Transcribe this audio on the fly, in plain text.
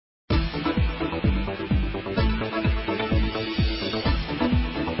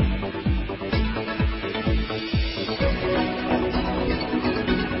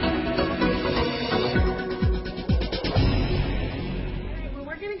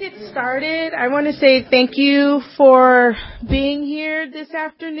get started, I want to say thank you for being here this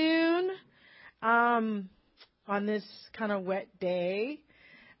afternoon on this kind of wet day.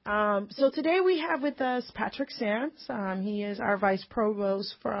 So today we have with us Patrick Sants. He is our Vice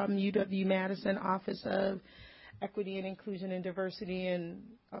Provost from UW-Madison Office of Equity and Inclusion and Diversity, and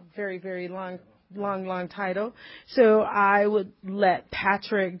a very, very long title. So I would let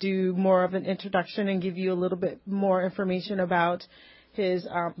Patrick do more of an introduction and give you a little bit more information about his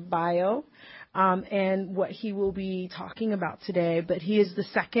bio and what he will be talking about today. But he is the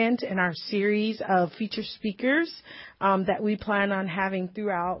second in our series of featured speakers that we plan on having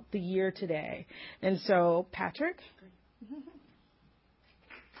throughout the year today. And so, Patrick?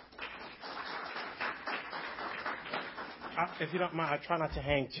 If you don't mind, I try not to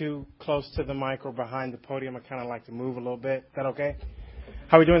hang too close to the mic or behind the podium. I kind of like to move a little bit. Is that okay?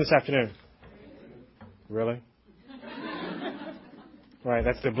 How are we doing this afternoon? Really? Right,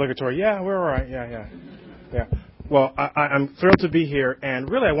 that's the obligatory. Yeah, we're all right. Yeah. Well, I'm thrilled to be here, and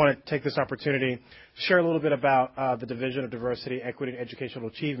really I want to take this opportunity to share a little bit about the Division of Diversity, Equity, and Educational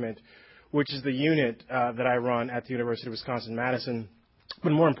Achievement, which is the unit that I run at the University of Wisconsin-Madison.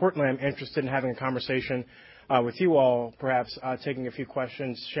 But more importantly, I'm interested in having a conversation with you all, perhaps taking a few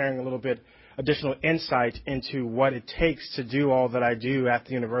questions, sharing a little bit additional insight into what it takes to do all that I do at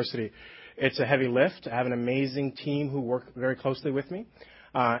the university. It's a heavy lift. I have an amazing team who work very closely with me,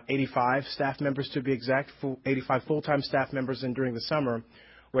 85 staff members to be exact, 85 full-time staff members, and during the summer,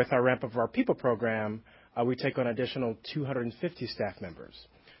 with our ramp up of our people program, we take on additional 250 staff members.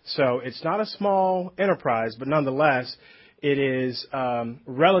 So it's not a small enterprise, but nonetheless, it is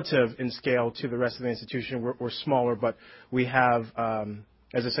relative in scale to the rest of the institution. We're smaller, but we have,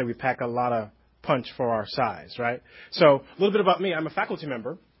 as I say, we pack a lot of punch for our size, right? So a little bit about me. I'm a faculty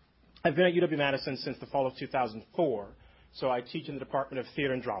member. I've been at UW-Madison since the fall of 2004. So I teach in the Department of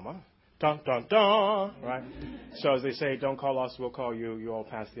Theater and Drama. Dun, dun, dun, right? So as they say, don't call us, we'll call you. You all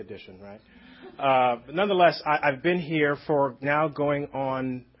pass the audition, right? But nonetheless, I've been here for now going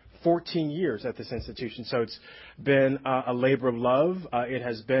on 14 years at this institution, so it's been a labor of love. It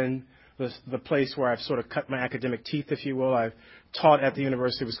has been the place where I've sort of cut my academic teeth, if you will. I've taught at the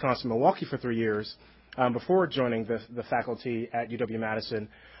University of Wisconsin-Milwaukee for 3 years before joining the faculty at UW-Madison.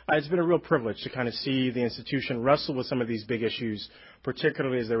 It's been a real privilege to kind of see the institution wrestle with some of these big issues,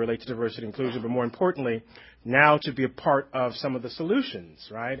 particularly as they relate to diversity and inclusion, but more importantly, now to be a part of some of the solutions,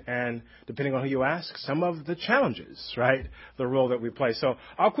 right? And depending on who you ask, some of the challenges, right? The role that we play. So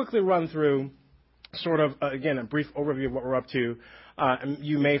I'll quickly run through sort of, again, a brief overview of what we're up to.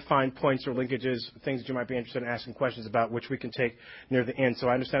 You may find points or linkages, things that you might be interested in asking questions about, which we can take near the end. So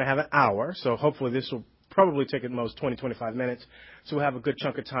I understand I have an hour, so hopefully this will probably take at most 20, 25 minutes. So we'll have a good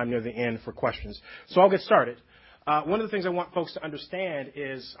chunk of time near the end for questions. So I'll get started. One of the things I want folks to understand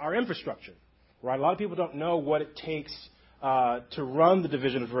is our infrastructure, right? A lot of people don't know what it takes to run the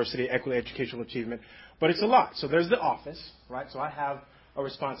Division of Diversity, Equity, Educational Achievement, but it's a lot. So there's the office, right? So I have a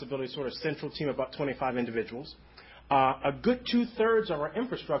responsibility, sort of central team of about 25 individuals. A good 2/3 of our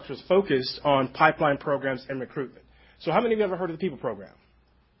infrastructure is focused on pipeline programs and recruitment. So how many of you ever heard of the People Program?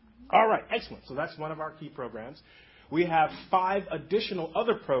 All right, excellent. So that's one of our key programs. We have 5 additional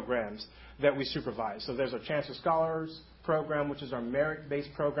other programs that we supervise. So there's our Chancellor Scholars program, which is our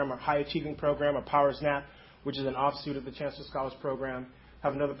merit-based program, our high-achieving program, our Power Snap, which is an offshoot of the Chancellor Scholars program.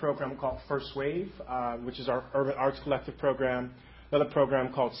 Have another program called First Wave, which is our Urban Arts Collective program. Another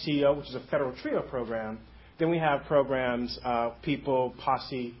program called CEO, which is a federal trio program. Then we have programs, People,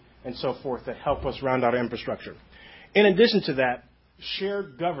 Posse, and so forth that help us round out our infrastructure. In addition to that,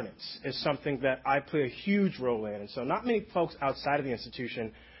 shared governance is something that I play a huge role in. And so not many folks outside of the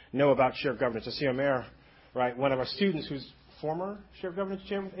institution know about shared governance. I see Omer, right, one of our students who's former shared governance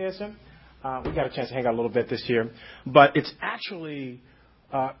chair with ASM. We got a chance to hang out a little bit this year. But it's actually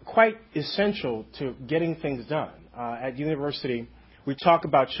quite essential to getting things done. At university, we talk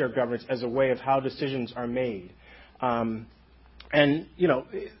about shared governance as a way of how decisions are made. And, you know,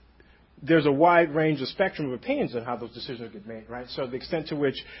 there's a wide range of spectrum of opinions on how those decisions get made, right? So the extent to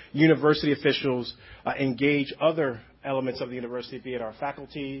which university officials engage other elements of the university, be it our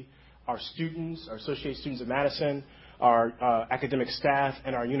faculty, our students, our associate students at Madison, our academic staff,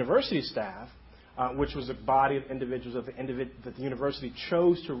 and our university staff, which was a body of individuals that the university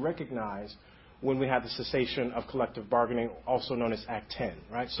chose to recognize when we had the cessation of collective bargaining, also known as Act 10,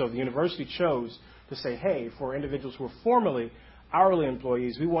 right? So the university chose to say, hey, for individuals who were formerly hourly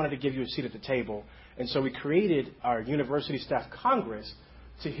employees, we wanted to give you a seat at the table. And so we created our University Staff Congress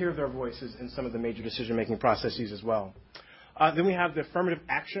to hear their voices in some of the major decision-making processes as well. Then we have the affirmative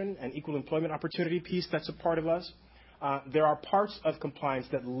action and equal employment opportunity piece that's a part of us. There are parts of compliance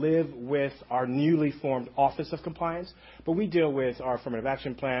that live with our newly formed Office of Compliance, but we deal with our Affirmative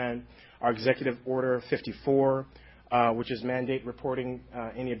Action Plan, our Executive Order 54, which is mandate reporting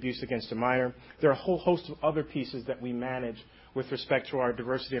any abuse against a minor. There are a whole host of other pieces that we manage with respect to our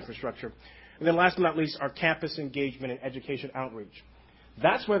diversity infrastructure. And then last but not least, our campus engagement and education outreach.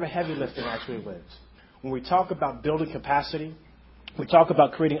 That's where the heavy lifting actually lives. When we talk about building capacity, we talk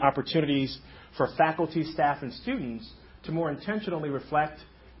about creating opportunities for faculty, staff, and students to more intentionally reflect,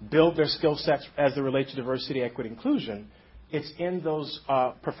 build their skill sets as they relate to diversity, equity, inclusion. It's in those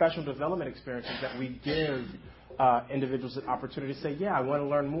professional development experiences that we give individuals an opportunity to say, yeah, I want to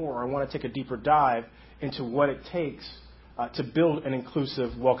learn more, or I want to take a deeper dive into what it takes to build an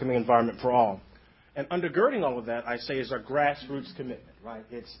inclusive, welcoming environment for all. And undergirding all of that, I say, is our grassroots commitment, right?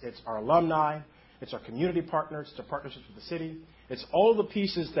 It's our alumni, it's our community partners, it's our partnerships with the city. It's all the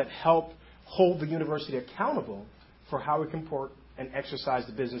pieces that help hold the university accountable for how we comport and exercise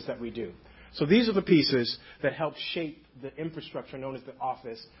the business that we do. So these are the pieces that help shape the infrastructure known as the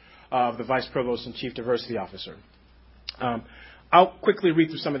Office of the Vice Provost and Chief Diversity Officer. I'll quickly read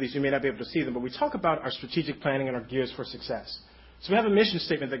through some of these. You may not be able to see them, but we talk about our strategic planning and our gears for success. So we have a mission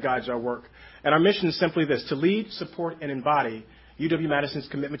statement that guides our work, and our mission is simply this: to lead, support, and embody UW-Madison's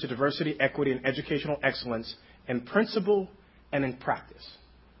commitment to diversity, equity, and educational excellence in principle and in practice.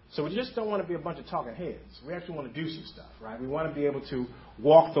 So we just don't want to be a bunch of talking heads. We actually want to do some stuff, right? We want to be able to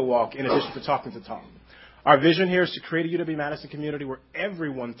walk the walk in addition to talking the talk. Our vision here is to create a UW-Madison community where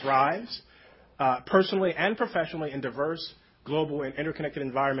everyone thrives, personally and professionally, in diverse, global, and interconnected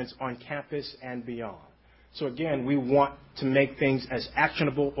environments on campus and beyond. So again, we want to make things as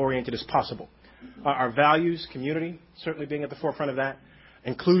actionable oriented as possible. Our values, community, certainly being at the forefront of that,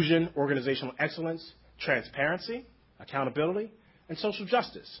 inclusion, organizational excellence, transparency, accountability, and social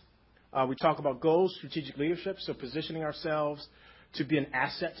justice. We talk about goals, strategic leadership, so positioning ourselves to be an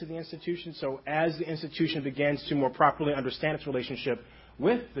asset to the institution. So as the institution begins to more properly understand its relationship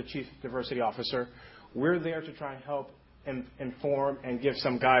with the Chief Diversity Officer, we're there to try and help inform and give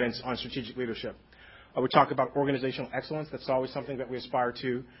some guidance on strategic leadership. We talk about organizational excellence. That's always something that we aspire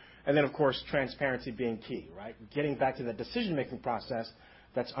to. And then, of course, transparency being key, right? Getting back to the decision-making process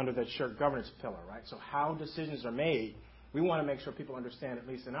that's under that shared governance pillar, right? So how decisions are made, we want to make sure people understand, at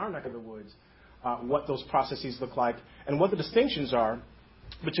least in our neck of the woods, what those processes look like and what the distinctions are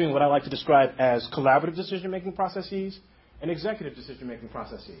between what I like to describe as collaborative decision-making processes and executive decision-making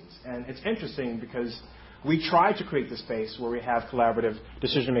processes. And it's interesting because we try to create the space where we have collaborative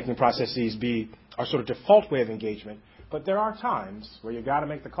decision-making processes be our sort of default way of engagement, but there are times where you got to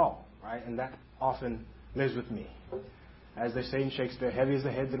make the call, right? And that often lives with me. As they say in Shakespeare, heavy is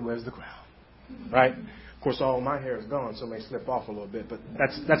the head that wears the crown, right? Of course, all my hair is gone, so it may slip off a little bit, but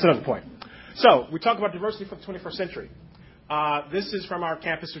that's another point. So we talk about diversity for the 21st century. This is from our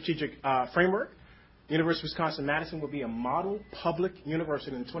campus strategic framework. University of Wisconsin-Madison will be a model public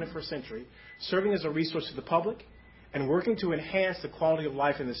university in the 21st century, serving as a resource to the public and working to enhance the quality of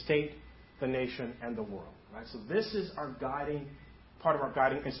life in the state, the nation, and the world. Right? So this is our part of our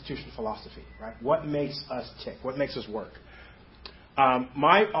guiding institution philosophy. Right? What makes us tick? What makes us work?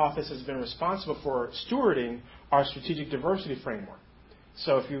 My office has been responsible for stewarding our strategic diversity framework.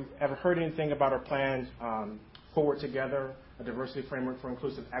 So if you've ever heard anything about our plan, Forward Together, a diversity framework for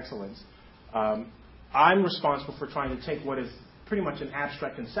inclusive excellence, I'm responsible for trying to take what is pretty much an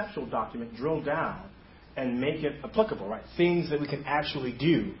abstract conceptual document, drill down, and make it applicable, right? Things that we can actually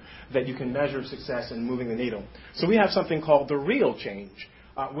do that you can measure success in moving the needle. So we have something called the real change,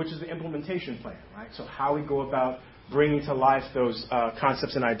 which is the implementation plan, right? So how we go about bringing to life those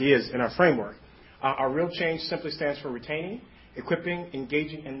concepts and ideas in our framework. Our real change simply stands for retaining, equipping,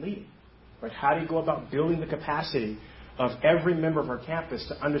 engaging, and leading. Right? How do you go about building the capacity of every member of our campus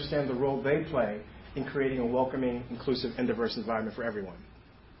to understand the role they play in creating a welcoming, inclusive, and diverse environment for everyone?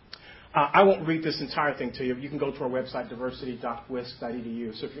 I won't read this entire thing to you. You can go to our website,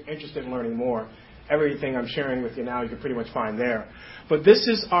 diversity.wisc.edu. So if you're interested in learning more, everything I'm sharing with you now you can pretty much find there. But this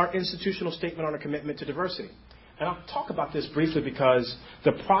is our institutional statement on our commitment to diversity. And I'll talk about this briefly because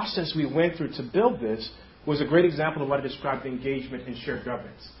the process we went through to build this was a great example of what I described engagement and shared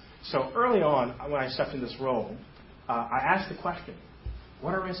governance. So early on, when I stepped in this role, I asked the question,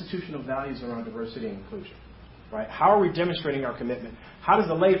 what are our institutional values around diversity and inclusion? Right? How are we demonstrating our commitment? How does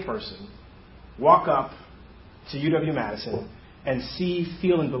a layperson walk up to UW-Madison and see,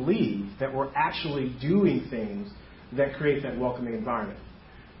 feel, and believe that we're actually doing things that create that welcoming environment?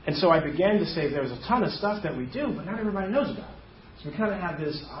 And so I began to say there's a ton of stuff that we do, but not everybody knows about it. So we kind of have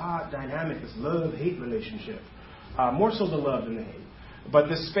this odd dynamic, this love-hate relationship, more so the love than the hate. But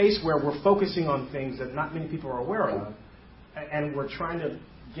this space where we're focusing on things that not many people are aware of, and we're trying to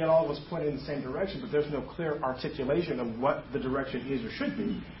get all of us pointed in the same direction, but there's no clear articulation of what the direction is or should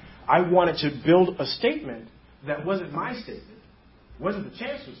be. I wanted to build a statement that wasn't my statement, wasn't the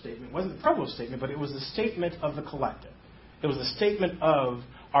chancellor's statement, wasn't the provost's statement, but it was the statement of the collective. It was a statement of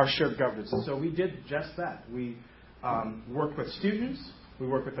our shared governance. And so we did just that. We worked with students, we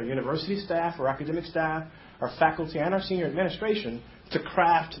worked with our university staff, our academic staff, our faculty, and our senior administration to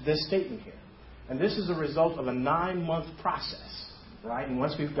craft this statement here. And this is a result of a 9-month process, right? And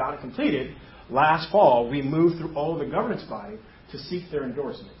once we've got it completed, last fall, we moved through all of the governance body to seek their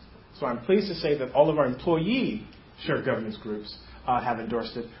endorsements. So I'm pleased to say that all of our employee shared governance groups have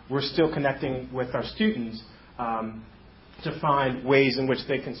endorsed it. We're still connecting with our students to find ways in which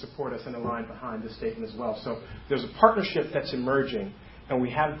they can support us and align behind this statement as well. So there's a partnership that's emerging, and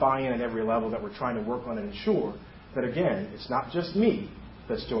we have buy-in at every level that we're trying to work on and ensure that, again, it's not just me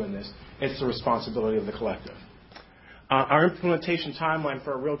that's doing this. It's the responsibility of the collective. Our implementation timeline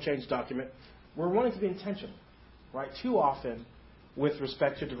for a real change document, we're wanting to be intentional, right? Too often, with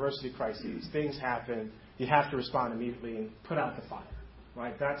respect to diversity crises, things happen, you have to respond immediately and put out the fire,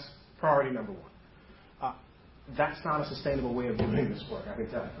 right? That's priority number one. That's not a sustainable way of doing this work, I can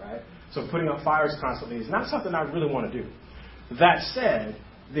tell you, right? So putting out fires constantly is not something I really want to do. That said,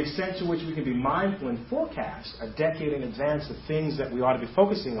 the extent to which we can be mindful and forecast a decade in advance of things that we ought to be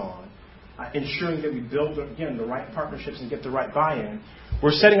focusing on, ensuring that we build, again, the right partnerships and get the right buy-in,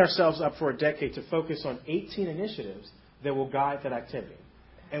 we're setting ourselves up for a decade to focus on 18 initiatives that will guide that activity.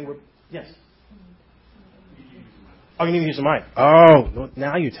 And we're, yes? Oh, you need to use the mic. Oh,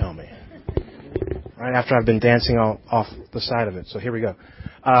 now you tell me. Right after I've been dancing off the side of it. So here we go.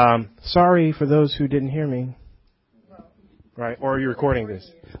 Sorry for those who didn't hear me. Right? Or are you recording this?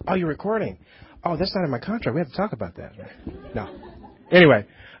 Oh, you're recording. Oh, that's not in my contract. We have to talk about that. Right? No. Anyway,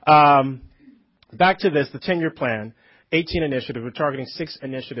 back to this, the 10-year plan, 18 initiatives. We're targeting 6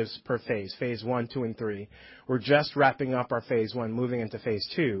 initiatives per phase, phase 1, 2, and 3. We're just wrapping up our phase 1, moving into phase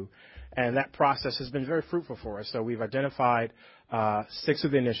 2. And that process has been very fruitful for us. So we've identified 6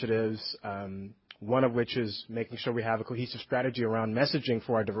 of the initiatives, one of which is making sure we have a cohesive strategy around messaging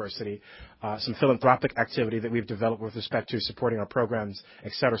for our diversity, some philanthropic activity that we've developed with respect to supporting our programs,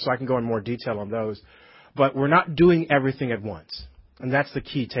 et cetera. So I can go in more detail on those. But we're not doing everything at once. And that's the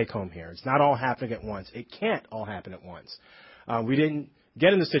key take-home here. It's not all happening at once. It can't all happen at once. We didn't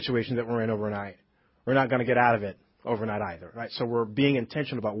get in the situation that we're in overnight. We're not going to get out of it overnight either, right? So we're being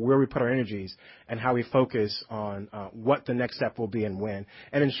intentional about where we put our energies and how we focus on what the next step will be and when,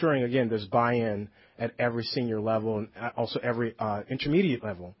 and ensuring, again, there's buy-in at every senior level and also every intermediate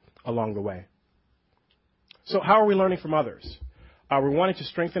level along the way. So how are we learning from others? We're wanting to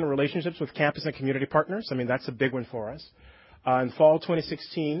strengthen relationships with campus and community partners. I mean, that's a big one for us. In fall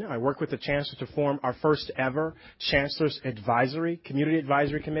 2016, I worked with the Chancellor to form our first ever Chancellor's Community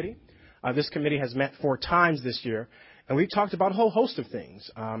Advisory Committee. This committee has met 4 times this year, and we've talked about a whole host of things.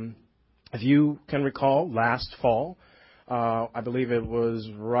 If you can recall, last fall, I believe it was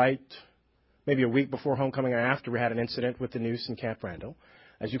maybe a week before homecoming or after, we had an incident with the noose in Camp Randall.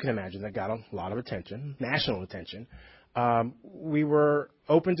 As you can imagine, that got a lot of attention, national attention. We were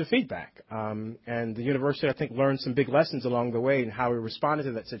open to feedback, and the university, I think, learned some big lessons along the way in how we responded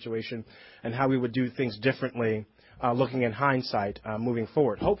to that situation and how we would do things differently, looking in hindsight, moving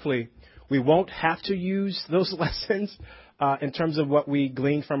forward. Hopefully, we won't have to use those lessons in terms of what we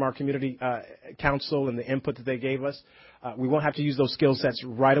gleaned from our community council and the input that they gave us. We won't have to use those skill sets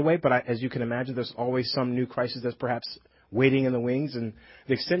right away, but as you can imagine, there's always some new crisis that's perhaps waiting in the wings, and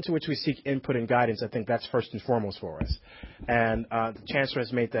the extent to which we seek input and guidance, I think that's first and foremost for us. And the Chancellor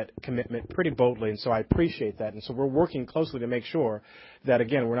has made that commitment pretty boldly, and so I appreciate that. And so we're working closely to make sure that,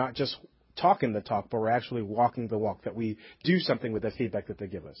 again, we're not just talking the talk, but we're actually walking the walk, that we do something with the feedback that they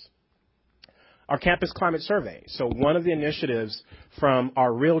give us. Our campus climate survey. So one of the initiatives from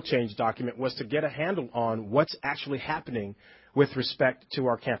our real change document was to get a handle on what's actually happening with respect to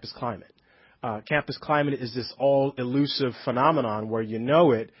our campus climate. Campus climate is this all-elusive phenomenon where you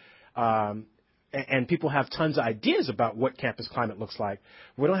know it, and people have tons of ideas about what campus climate looks like.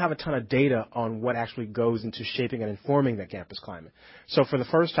 We don't have a ton of data on what actually goes into shaping and informing that campus climate. So for the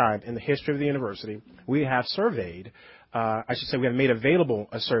first time in the history of the university, we have surveyed, we have made available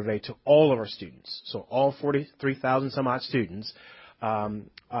a survey to all of our students. So all 43,000 some odd students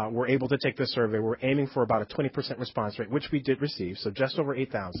were able to take this survey. We're aiming for about a 20% response rate, which we did receive, so just over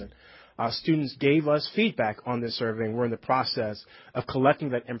 8,000. Students gave us feedback on this survey, and we're in the process of collecting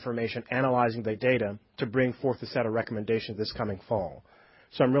that information, analyzing the data to bring forth a set of recommendations this coming fall.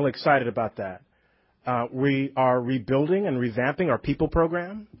 So I'm really excited about that. We are rebuilding and revamping our people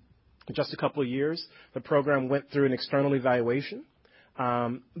program. In just a couple of years, the program went through an external evaluation.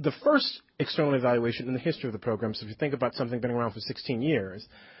 The first external evaluation in the history of the program, so if you think about something been around for 16 years,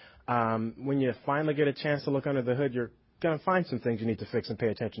 when you finally get a chance to look under the hood, you're going to find some things you need to fix and pay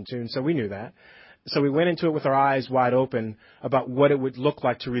attention to, and so we knew that. So we went into it with our eyes wide open about what it would look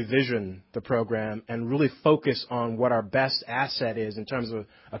like to revision the program and really focus on what our best asset is in terms of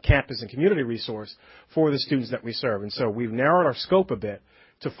a campus and community resource for the students that we serve. And so we've narrowed our scope a bit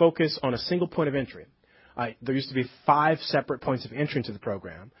to focus on a single point of entry. There used to be 5 separate points of entry into the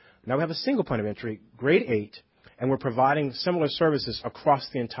program. Now we have a single point of entry, grade 8, and we're providing similar services across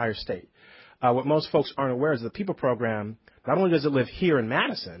the entire state. What most folks aren't aware is the people program, not only does it live here in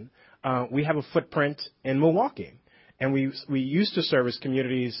Madison, we have a footprint in Milwaukee. And we used to service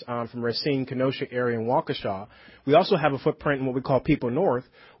communities from Racine, Kenosha area, and Waukesha. We also have a footprint in what we call People North,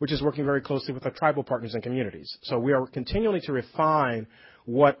 which is working very closely with our tribal partners and communities. So we are continuing to refine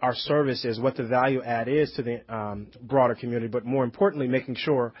what our service is, what the value add is to the broader community, but more importantly, making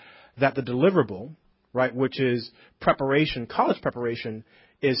sure that the deliverable, right, which is preparation, college preparation,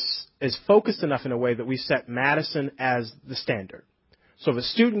 is focused enough in a way that we set Madison as the standard. So if a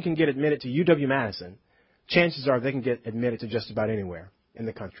student can get admitted to UW-Madison, chances are they can get admitted to just about anywhere in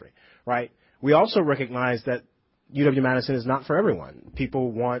the country, right? We also recognize that UW-Madison is not for everyone.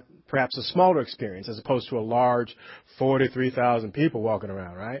 People want perhaps a smaller experience as opposed to a large 43,000 people walking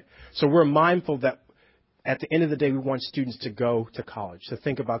around, right? So we're mindful that at the end of the day, we want students to go to college, to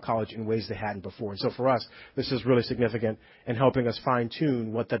think about college in ways they hadn't before. And so for us, this is really significant in helping us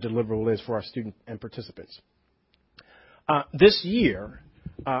fine-tune what that deliverable is for our students and participants. This year,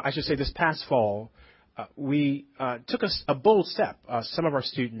 this past fall, we took a bold step. Some of our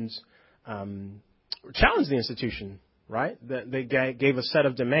students challenged the institution, right? They gave a set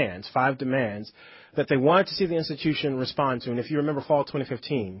of demands, 5 demands, that they wanted to see the institution respond to. And if you remember fall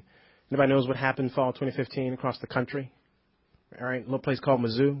 2015, anybody knows what happened fall 2015 across the country? All right, a little place called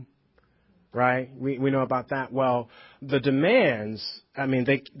Mizzou. Right? We know about that. Well, the demands,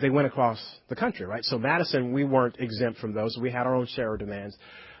 they went across the country, right? So Madison, we weren't exempt from those. We had our own share of demands.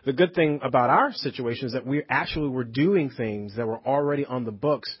 The good thing about our situation is that we actually were doing things that were already on the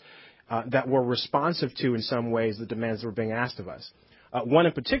books that were responsive to, in some ways, the demands that were being asked of us. One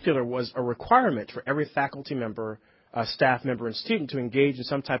in particular was a requirement for every faculty member, staff member, and student to engage in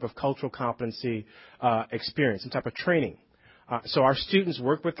some type of cultural competency experience, some type of training. So our students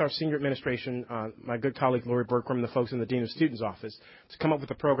work with our senior administration, my good colleague Lori Berkram and the folks in the Dean of Students office, to come up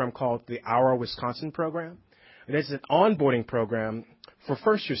with a program called the Our Wisconsin program. And it's an onboarding program for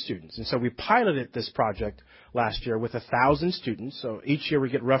first-year students. And so we piloted this project last year with 1,000 students. So each year we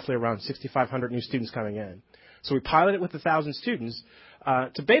get roughly around 6,500 new students coming in. So we piloted it with 1,000 students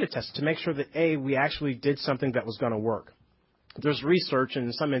to beta test, to make sure that, A, we actually did something that was going to work. There's research, and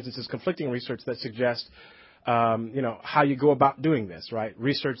in some instances conflicting research, that suggests how you go about doing this, right?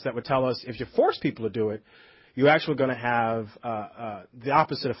 Research that would tell us if you force people to do it, you're actually going to have the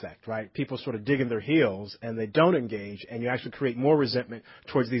opposite effect, right? People sort of dig in their heels and they don't engage, and you actually create more resentment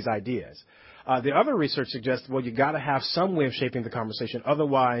towards these ideas. The other research suggests, well, you got to have some way of shaping the conversation.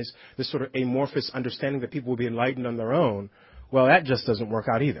 Otherwise, this sort of amorphous understanding that people will be enlightened on their own, well, that just doesn't work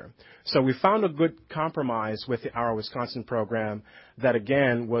out either. So we found a good compromise with the Our Wisconsin program that,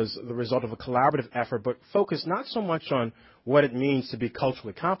 again, was the result of a collaborative effort, but focused not so much on what it means to be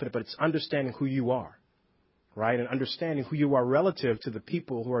culturally competent, but it's understanding who you are, right, and understanding who you are relative to the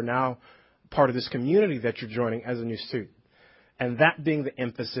people who are now part of this community that you're joining as a new student. And that being the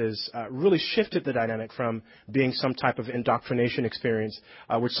emphasis really shifted the dynamic from being some type of indoctrination experience,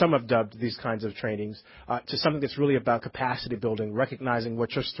 which some have dubbed these kinds of trainings, to something that's really about capacity building, recognizing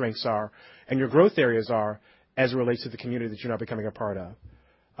what your strengths are and your growth areas are as it relates to the community that you're now becoming a part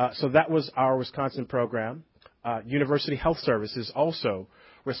of. So that was our Wisconsin program. University Health Services also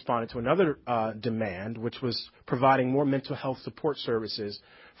responded to another demand, which was providing more mental health support services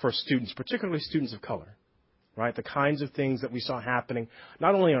for students, particularly students of color. Right, the kinds of things that we saw happening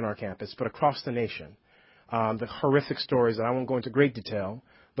not only on our campus but across the nation. The horrific stories that I won't go into great detail,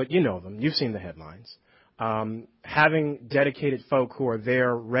 but you know them. You've seen the headlines. Having dedicated folk who are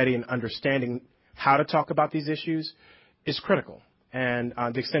there, ready, and understanding how to talk about these issues is critical. And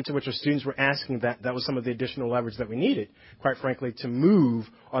the extent to which our students were asking that was some of the additional leverage that we needed, quite frankly, to move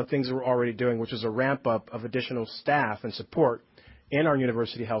on things that we're already doing, which is a ramp-up of additional staff and support in our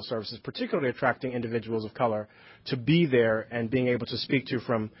university health services, particularly attracting individuals of color to be there and being able to speak to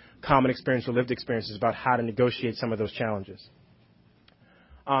from common experience or lived experiences about how to negotiate some of those challenges.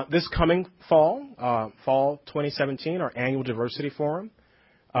 This coming fall, fall 2017, our annual diversity forum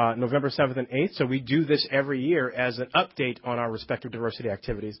November 7th and 8th. So we do this every year as an update on our respective diversity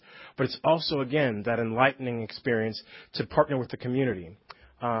activities. But it's also, again, that enlightening experience to partner with the community.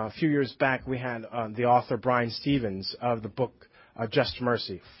 A few years back, we had the author Brian Stevens of the book Just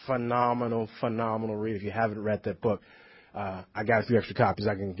Mercy. Phenomenal, phenomenal read. If you haven't read that book, I got a few extra copies.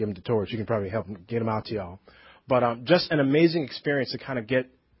 I can give them to Torch. You can probably help get them out to y'all. But just an amazing experience to kind of get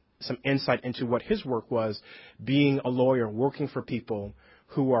some insight into what his work was, being a lawyer, working for people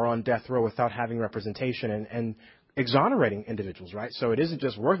who are on death row without having representation and exonerating individuals, right? So it isn't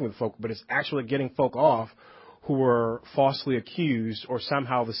just working with folk, but it's actually getting folk off who were falsely accused or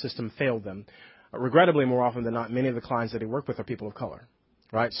somehow the system failed them. Regrettably, more often than not, many of the clients that he worked with are people of color,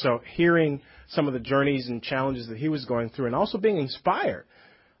 right? So hearing some of the journeys and challenges that he was going through and also being inspired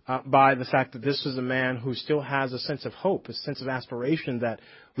by the fact that this is a man who still has a sense of hope, a sense of aspiration that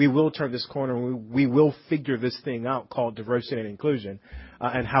we will turn this corner and we will figure this thing out called diversity and inclusion,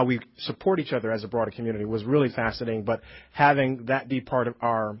 and how we support each other as a broader community was really fascinating. But having that be part of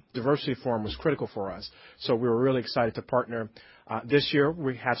our diversity forum was critical for us. So we were really excited to partner. This year,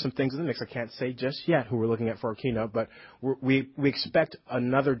 we have some things in the mix. I can't say just yet who we're looking at for our keynote, but we expect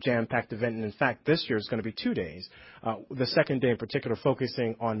another jam-packed event. And in fact, this year is going to be 2 days. The second day in particular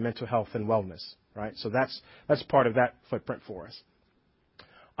focusing on mental health and wellness, right? So that's part of that footprint for us.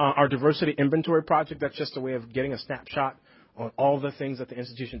 Our diversity inventory project, that's just a way of getting a snapshot on all the things that the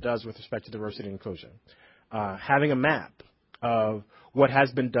institution does with respect to diversity and inclusion. Having a map of what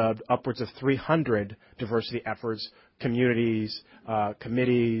has been dubbed upwards of 300 diversity efforts, communities,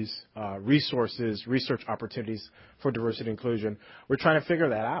 committees, resources, research opportunities for diversity and inclusion. We're trying to figure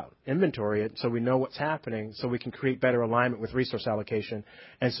that out, inventory it so we know what's happening so we can create better alignment with resource allocation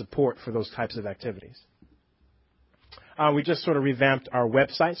and support for those types of activities. We just sort of revamped our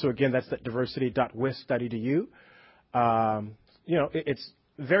website. So again, that's at diversity.wisc.edu. It's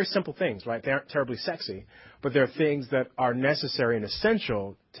very simple things, right? They aren't terribly sexy, but they're things that are necessary and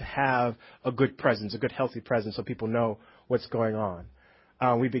essential to have a good presence, a good, healthy presence so people know what's going on.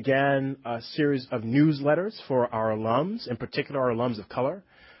 We began a series of newsletters for our alums, in particular our alums of color.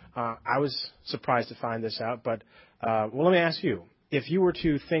 I was surprised to find this out, but let me ask you, if you were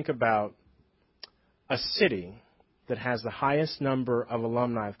to think about a city that has the highest number of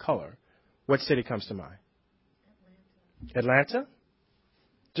alumni of color, what city comes to mind? Atlanta?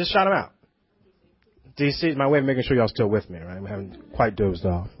 Just shout them out. D.C. is my way of making sure y'all still with me, right? We haven't quite dozed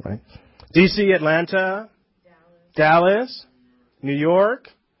off, right? D.C., Atlanta, Dallas, New York,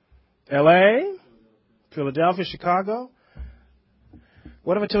 L.A., Philadelphia, Chicago.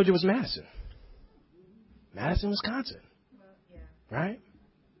 What if I told you it was Madison? Madison, Wisconsin. Right?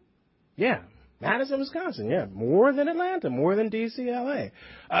 Yeah. Madison, Wisconsin. Yeah. More than Atlanta, more than D.C., L.A.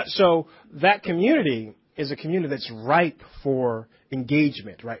 So that community is a community that's ripe for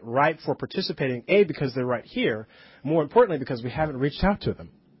engagement, right? Ripe for participating, A, because they're right here, more importantly, because we haven't reached out to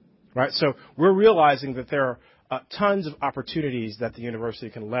them, right? So we're realizing that there are tons of opportunities that the university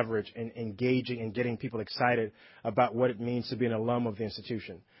can leverage in engaging and getting people excited about what it means to be an alum of the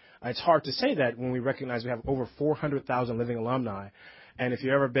institution. It's hard to say that when we recognize we have over 400,000 living alumni. And if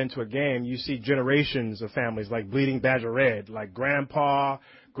you've ever been to a game, you see generations of families like Bleeding Badger Red, like grandpa,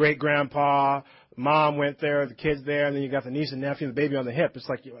 great-grandpa, mom went there, the kids there, and then you got the niece and nephew and the baby on the hip. It's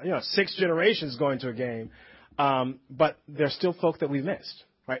like, 6 generations going to a game. But there's still folk that we've missed,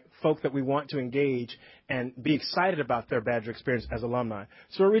 right? Folk that we want to engage and be excited about their Badger experience as alumni.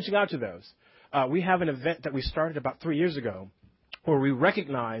 So we're reaching out to those. We have an event that we started about 3 years ago where we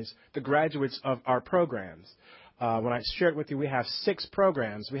recognize the graduates of our programs. When I shared with you, we have 6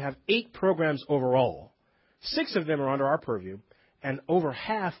 programs. We have 8 programs overall. 6 of them are under our purview, and over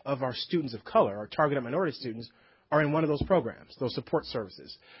half of our students of color, our targeted minority students, are in one of those programs, those support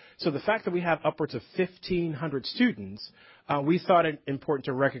services. So the fact that we have upwards of 1,500 students, we thought it important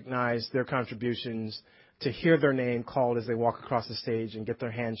to recognize their contributions, to hear their name called as they walk across the stage and get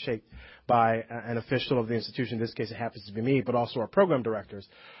their hand shaked by an official of the institution. In this case, it happens to be me, but also our program directors.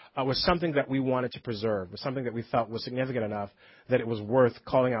 Was something that we wanted to preserve, was something that we felt was significant enough that it was worth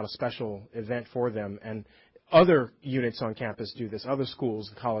calling out a special event for them. And other units on campus do this. Other schools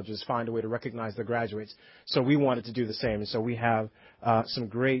and colleges find a way to recognize their graduates. So we wanted to do the same. And so we have some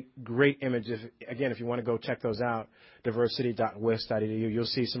great images. Again, if you want to go check those out, diversity.wisc.edu, you'll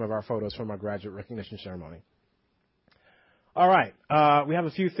see some of our photos from our graduate recognition ceremony. All right. We have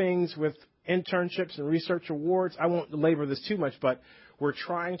a few things with internships and research awards. I won't belabor this too much, but we're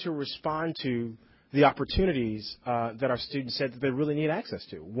trying to respond to the opportunities that our students said that they really need access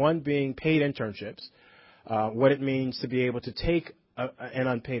to. One being paid internships, what it means to be able to take an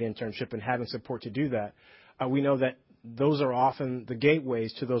unpaid internship and having support to do that. We know that those are often the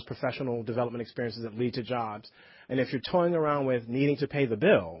gateways to those professional development experiences that lead to jobs. And if you're toying around with needing to pay the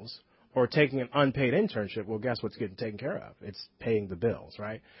bills or taking an unpaid internship, well, guess what's getting taken care of? It's paying the bills,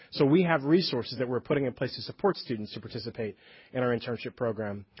 right? So we have resources that we're putting in place to support students to participate in our internship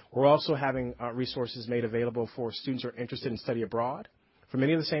program. We're also having resources made available for students who are interested in study abroad for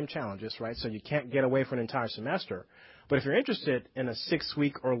many of the same challenges, right? So you can't get away for an entire semester. But if you're interested in a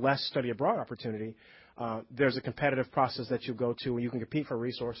 6-week or less study abroad opportunity, there's a competitive process that you go to where you can compete for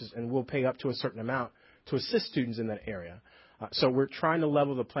resources, and we'll pay up to a certain amount to assist students in that area. So we're trying to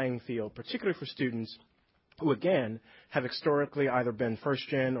level the playing field, particularly for students who, again, have historically either been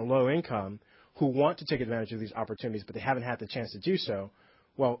first-gen or low income who want to take advantage of these opportunities, but they haven't had the chance to do so.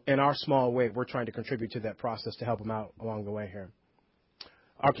 Well, in our small way, we're trying to contribute to that process to help them out along the way here.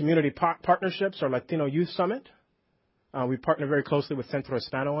 Our community partnerships, our Latino Youth Summit. We partner very closely with Centro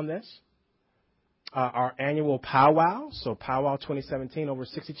Hispano on this. Our annual powwow, so powwow 2017, over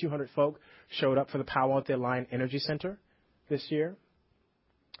 6,200 folk showed up for the powwow at the Alliant Energy Center this year.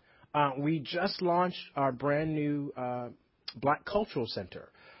 We just launched our brand new Black Cultural Center.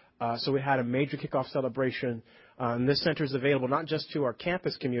 So we had a major kickoff celebration. And this center is available not just to our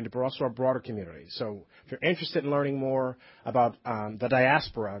campus community, but also our broader community. So if you're interested in learning more about the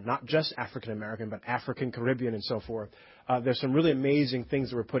diaspora, not just African American, but African, Caribbean, and so forth, there's some really amazing things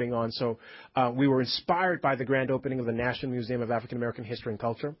that we're putting on. So we were inspired by the grand opening of the National Museum of African American History and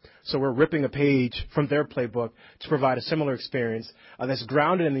Culture. So we're ripping a page from their playbook to provide a similar experience that's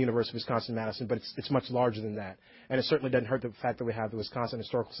grounded in the University of Wisconsin-Madison, but it's much larger than that. And it certainly doesn't hurt the fact that we have the Wisconsin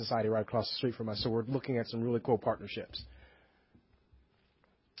Historical Society right across the street from us. So we're looking at some really cool partnerships.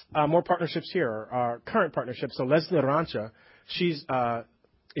 More partnerships here, our current partnerships. So Leslie Arancha, she's,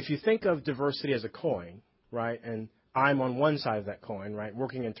 if you think of diversity as a coin, right, and I'm on one side of that coin, right,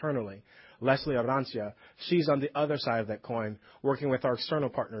 working internally. Leslie Arancha, she's on the other side of that coin, working with our external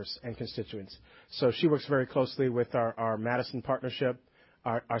partners and constituents. So she works very closely with our Madison partnership,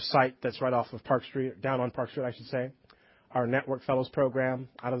 our site that's right off of Park Street, down on Park Street, I should say. Our Network Fellows program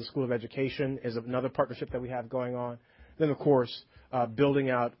out of the School of Education is another partnership that we have going on. Then, of course, building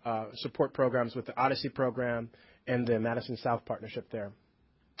out support programs with the Odyssey program and the Madison South partnership there.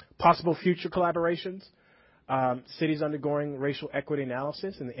 Possible future collaborations. Cities undergoing racial equity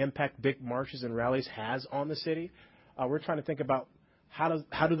analysis and the impact big marches and rallies has on the city. We're trying to think about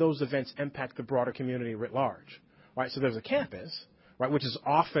how do those events impact the broader community writ large, right? So there's a campus, right, which is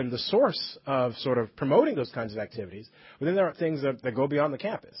often the source of sort of promoting those kinds of activities. But then there are things that go beyond the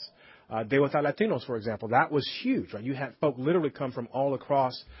campus. De Without Latinos, for example, that was huge, right? You had folk literally come from all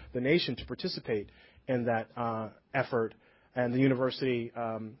across the nation to participate in that effort, and the university,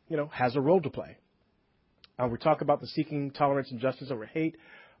 has a role to play. We talk about the Seeking Tolerance and Justice Over Hate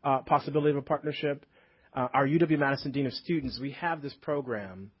possibility of a partnership. Our UW-Madison Dean of Students, we have this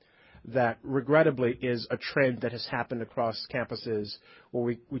program that regrettably is a trend that has happened across campuses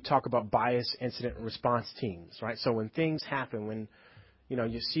where we talk about bias incident and response teams, right? So when things happen, when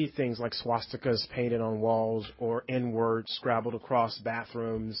you see things like swastikas painted on walls or N-words scrabbled across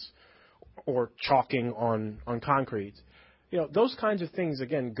bathrooms or chalking on concrete, those kinds of things,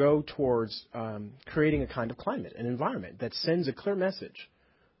 again, go towards creating a kind of climate, an environment that sends a clear message,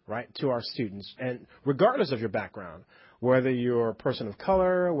 right, to our students. And regardless of your background, whether you're a person of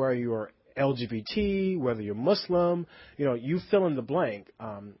color, whether you're LGBT, whether you're Muslim, you fill in the blank.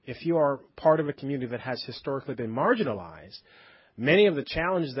 If you are part of a community that has historically been marginalized, many of the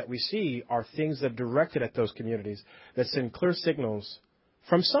challenges that we see are things that are directed at those communities that send clear signals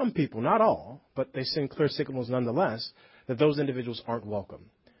from some people, not all, but they send clear signals nonetheless that those individuals aren't welcome.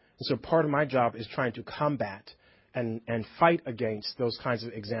 And so part of my job is trying to combat and fight against those kinds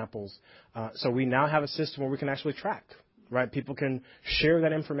of examples. So we now have a system where we can actually track, right? People can share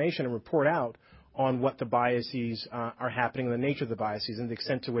that information and report out on what the biases are happening, the nature of the biases, and the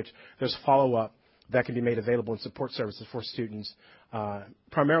extent to which there's follow-up that can be made available in support services for students,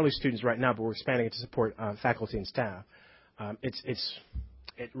 primarily students right now, but we're expanding it to support faculty and staff.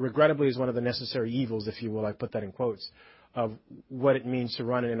 It regrettably is one of the necessary evils, if you will, I put that in quotes, of what it means to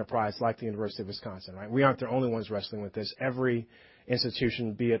run an enterprise like the University of Wisconsin, right? We aren't the only ones wrestling with this. Every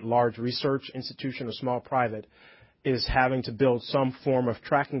institution, be it large research institution or small private, is having to build some form of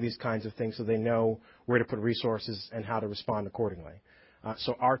tracking these kinds of things so they know where to put resources and how to respond accordingly.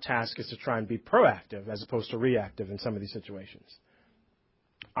 So our task is to try and be proactive as opposed to reactive in some of these situations.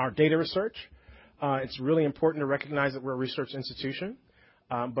 Our data research, it's really important to recognize that we're a research institution.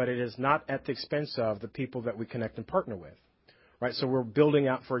 But it is not at the expense of the people that we connect and partner with, right? So we're building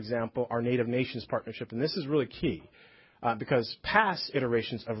out, for example, our Native Nations partnership, and this is really key. because past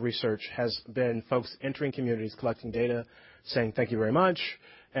iterations of research has been folks entering communities, collecting data, saying thank you very much,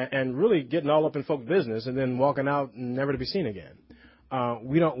 and really getting all up in folk business and then walking out never to be seen again.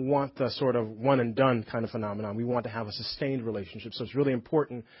 We don't want the sort of one and done kind of phenomenon. We want to have a sustained relationship. So it's really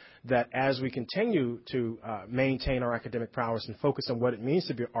important that as we continue to maintain our academic prowess and focus on what it means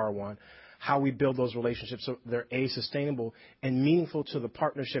to be R1, how we build those relationships so they're sustainable and meaningful to the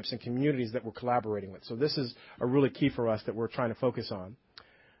partnerships and communities that we're collaborating with. So this is a really key for us that we're trying to focus on.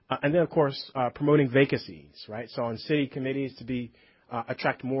 And then, of course, promoting vacancies, right? So on city committees to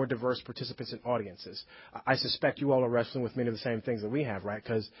attract more diverse participants and audiences. I suspect you all are wrestling with many of the same things that we have, right?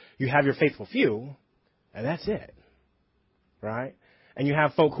 Because you have your faithful few, and that's it, right? And you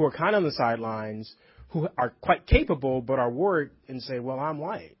have folk who are kind of on the sidelines who are quite capable but are worried and say, well, I'm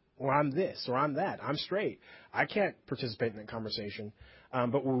white, or I'm this, or I'm that, I'm straight. I can't participate in that conversation.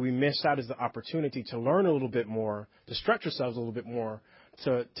 But what we miss out is the opportunity to learn a little bit more, to stretch ourselves a little bit more,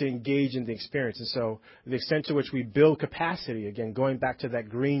 to engage in the experience. And so the extent to which we build capacity, again, going back to that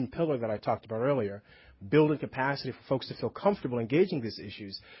green pillar that I talked about earlier, building capacity for folks to feel comfortable engaging these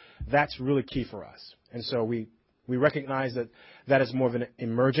issues, that's really key for us. And so we recognize that is more of an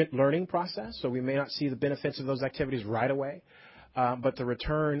emergent learning process, so we may not see the benefits of those activities right away. But the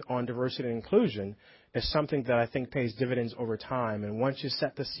return on diversity and inclusion is something that I think pays dividends over time. And once you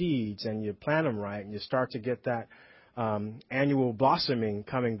set the seeds and you plant them right and you start to get that annual blossoming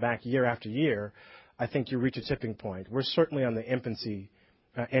coming back year after year, I think you reach a tipping point. We're certainly on the infancy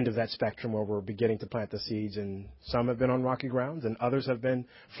end of that spectrum where we're beginning to plant the seeds, and some have been on rocky grounds and others have been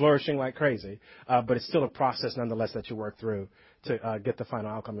flourishing like crazy. But it's still a process nonetheless that you work through to get the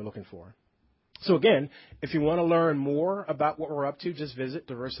final outcome you're looking for. So again, if you want to learn more about what we're up to, just visit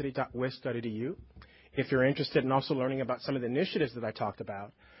diversity.wisc.edu. If you're interested in also learning about some of the initiatives that I talked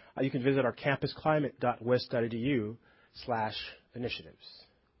about, you can visit our campusclimate.wisc.edu/initiatives.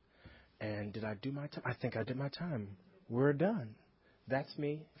 And did I do my time? I think I did my time. We're done. That's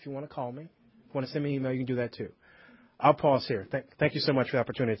me. If you want to call me, if you want to send me an email, you can do that too. I'll pause here. Thank you so much for the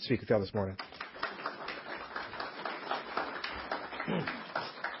opportunity to speak with you all this morning.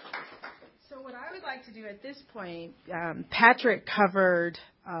 To do at this point, Patrick covered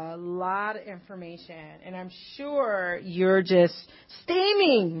a lot of information, and I'm sure you're just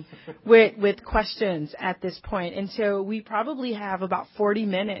steaming with questions at this point. And so we probably have about 40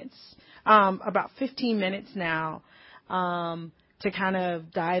 minutes, about 15 minutes now, to kind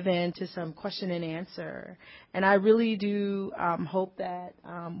of dive into some question and answer. And I really do hope that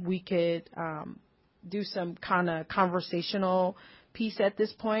we could do some kind of conversational piece at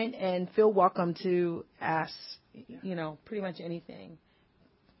this point, and feel welcome to ask, pretty much anything.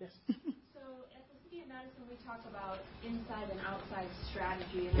 Yes. So at the City of Madison, we talk about inside and outside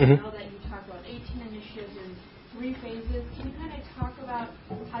strategy, and I know that you talked about 18 initiatives in 3 phases. Can you kind of talk about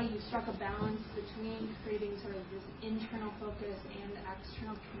how you struck a balance between creating sort of this internal focus and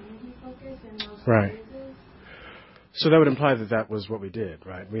external community focus in those phases? So that would imply that was what we did,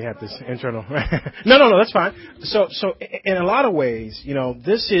 right? We had this internal. No, that's fine. So in a lot of ways,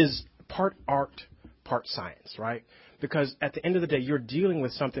 this is part art, part science, right? Because at the end of the day, you're dealing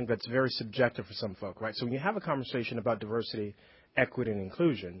with something that's very subjective for some folk, right? So when you have a conversation about diversity, equity, and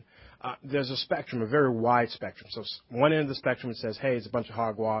inclusion, there's a spectrum, a very wide spectrum. So one end of the spectrum says, hey, it's a bunch of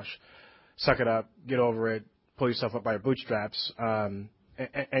hogwash, suck it up, get over it, pull yourself up by your bootstraps, and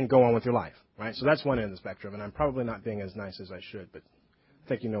go on with your life, right? So that's one end of the spectrum, and I'm probably not being as nice as I should, but I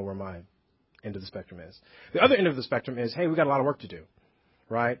think you know where my end of the spectrum is. The other end of the spectrum is, hey, we've got a lot of work to do,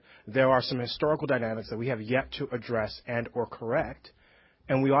 right? There are some historical dynamics that we have yet to address and or correct,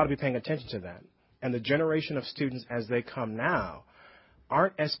 and we ought to be paying attention to that. And the generation of students as they come now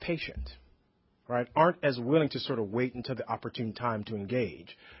aren't as patient, right? Aren't as willing to sort of wait until the opportune time to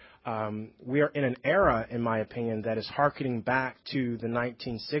engage. We are in an era, in my opinion, that is hearkening back to the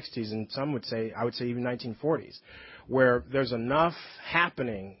 1960s, and I would say even 1940s, where there's enough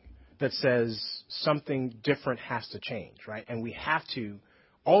happening that says something different has to change, right? And we have to,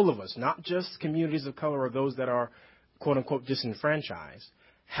 all of us, not just communities of color or those that are, quote unquote, disenfranchised,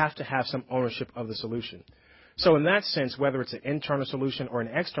 have to have some ownership of the solution. So in that sense, whether it's an internal solution or an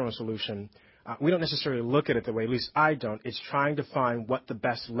external solution, we don't necessarily look at it the way, at least I don't. It's trying to find what the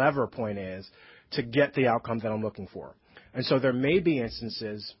best lever point is to get the outcome that I'm looking for. And so there may be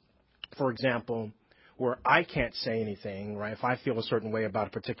instances, for example, where I can't say anything, right? If I feel a certain way about a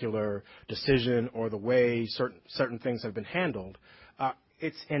particular decision or the way certain things have been handled,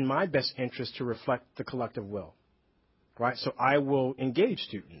 it's in my best interest to reflect the collective will, right? So I will engage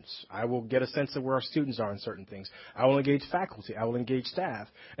students. I will get a sense of where our students are in certain things. I will engage faculty. I will engage staff.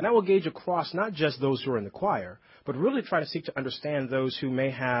 And I will engage across not just those who are in the choir, but really try to seek to understand those who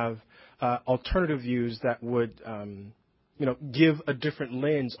may have alternative views that would, give a different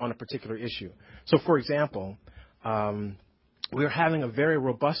lens on a particular issue. So, for example, we're having a very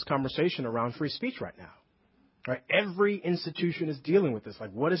robust conversation around free speech right now. Right? Every institution is dealing with this.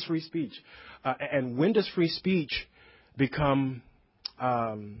 Like, what is free speech? And when does free speech become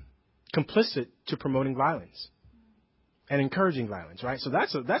complicit to promoting violence and encouraging violence, right? So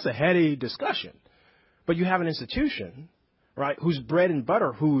that's a heady discussion. But you have an institution, right, whose bread and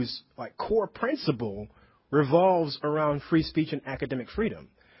butter, whose like core principle revolves around free speech and academic freedom.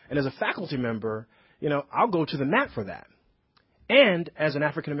 And as a faculty member, I'll go to the mat for that. And as an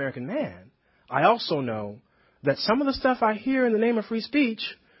African American man, I also know that some of the stuff I hear in the name of free speech,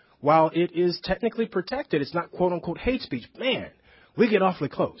 while it is technically protected, it's not quote-unquote hate speech. Man, we get awfully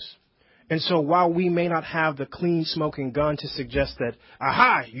close. And so while we may not have the clean smoking gun to suggest that,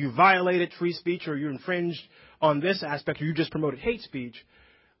 aha, you violated free speech or you infringed on this aspect or you just promoted hate speech,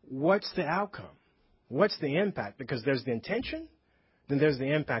 what's the outcome? What's the impact? Because there's the intention, then there's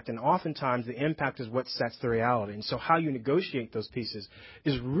the impact. And oftentimes the impact is what sets the reality. And so how you negotiate those pieces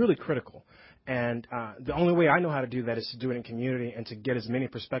is really critical. And the only way I know how to do that is to do it in community and to get as many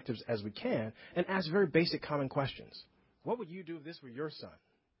perspectives as we can and ask very basic common questions. What would you do if this were your son,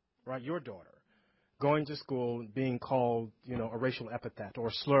 right, your daughter, going to school being called, a racial epithet or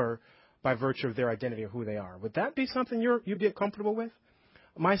slur by virtue of their identity or who they are? Would that be something you'd be comfortable with?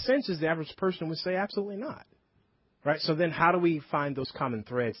 My sense is the average person would say absolutely not. Right? So then how do we find those common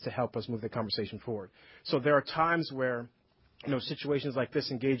threads to help us move the conversation forward? So there are times where situations like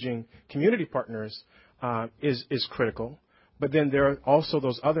this, engaging community partners is critical. But then there are also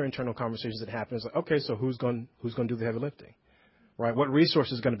those other internal conversations that happen. It's like, okay, so who's going to do the heavy lifting, right? What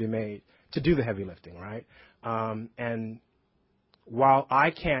resources are going to be made to do the heavy lifting, right? And while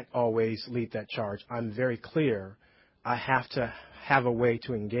I can't always lead that charge, I'm very clear I have to have a way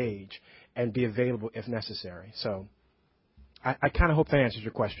to engage and be available if necessary. So I kind of hope that answers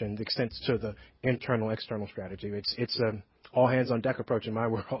your question, the extent to the internal, external strategy. It's a all hands on deck approach in my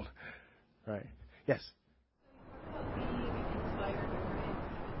world. Right. Yes.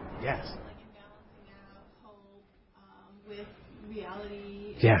 Yes. Like in balancing out hope with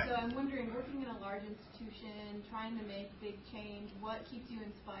reality. Yeah. So I'm wondering, working in a large institution, trying to make big change, what keeps you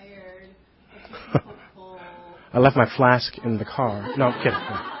inspired? What keeps you hopeful? I left my flask in the car. No, I'm kidding.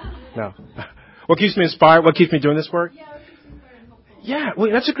 No. What keeps me inspired? What keeps me doing this work? Yeah, what keeps you inspired and hopeful? Yeah,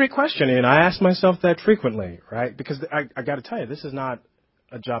 well, that's a great question, and I ask myself that frequently, right? Because I got to tell you, this is not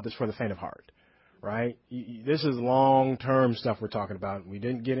a job that's for the faint of heart, right? This is long-term stuff we're talking about. We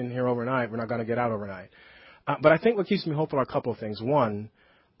didn't get in here overnight. We're not going to get out overnight. But I think what keeps me hopeful are a couple of things. One,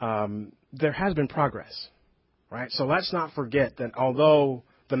 there has been progress, right? So let's not forget that although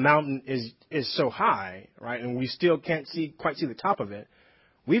the mountain is so high, right, and we still can't quite see the top of it,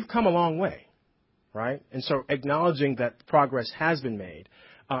 we've come a long way. Right? And so acknowledging that progress has been made,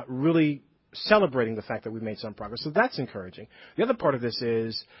 really celebrating the fact that we've made some progress. So that's encouraging. The other part of this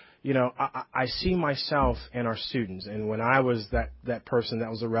is, I see myself in our students. And when I was that person that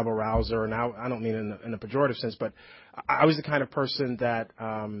was a rebel rouser, and I don't mean in a pejorative sense, but I was the kind of person that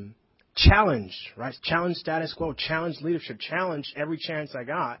challenged, right? Challenged status quo, challenged leadership, challenged every chance I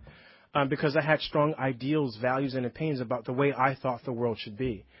got because I had strong ideals, values, and opinions about the way I thought the world should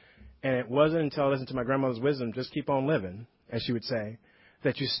be. And it wasn't until I listened to my grandmother's wisdom, just keep on living, as she would say,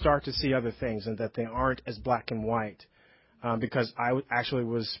 that you start to see other things and that they aren't as black and white because I actually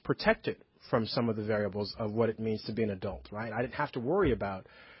was protected from some of the variables of what it means to be an adult, right? I didn't have to worry about,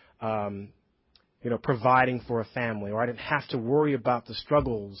 providing for a family, or I didn't have to worry about the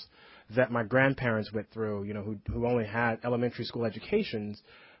struggles that my grandparents went through, who only had elementary school educations,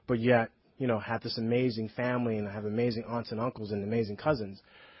 but yet, had this amazing family and have amazing aunts and uncles and amazing cousins.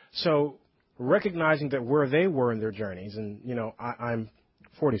 So recognizing that where they were in their journeys, and, I'm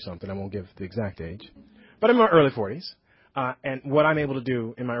 40-something, I won't give the exact age, but I'm in my early 40s. And what I'm able to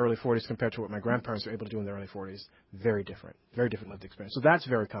do in my early 40s compared to what my grandparents were able to do in their early 40s, very different lived experience. So that's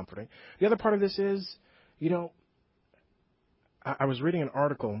very comforting. The other part of this is, I was reading an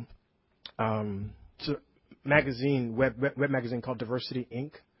article, it's a magazine, web magazine called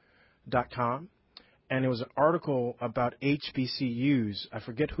DiversityInc.com. And it was an article about HBCUs. I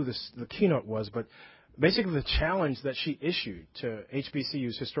forget who the keynote was, but basically the challenge that she issued to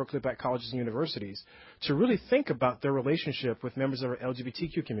HBCUs, historically black colleges and universities, to really think about their relationship with members of our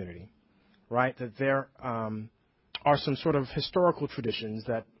LGBTQ community, right? That there are some sort of historical traditions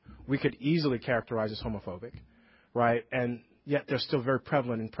that we could easily characterize as homophobic, right? And yet they're still very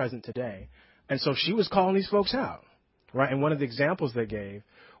prevalent and present today. And so she was calling these folks out, right? And one of the examples they gave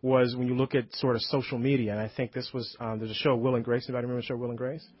was when you look at sort of social media, and I think this was, there's a show, Will and Grace. Anybody remember the show Will and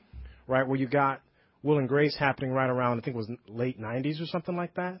Grace? Right, where you got Will and Grace happening right around, I think it was late 90s or something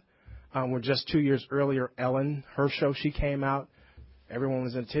like that. Where just 2 years earlier, Ellen, her show, she came out. Everyone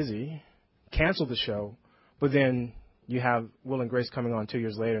was in a tizzy, canceled the show, but then you have Will and Grace coming on 2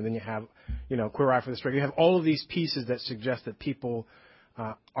 years later, and then you have, Queer Eye for the Straight. You have all of these pieces that suggest that people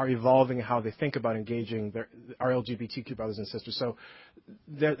are evolving in how they think about engaging our LGBTQ brothers and sisters. So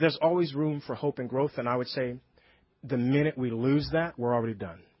there's always room for hope and growth, and I would say the minute we lose that, we're already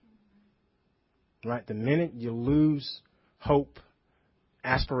done. Right? The minute you lose hope,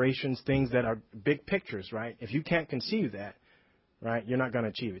 aspirations, things that are big pictures, right? If you can't conceive that, right, you're not going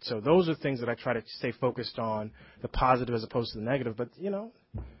to achieve it. So those are things that I try to stay focused on, the positive as opposed to the negative. But,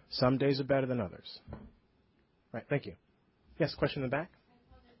 some days are better than others. Right. Thank you. Yes, question in the back?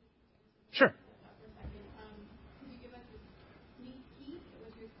 Sure. Could you give us a sneak peek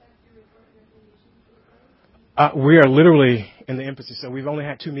with respect to report recommendations for the board? We are literally in the infancy. So we've only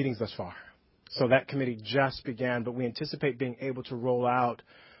had 2 meetings thus far. So that committee just began, but we anticipate being able to roll out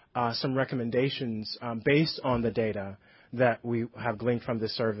some recommendations based on the data that we have gleaned from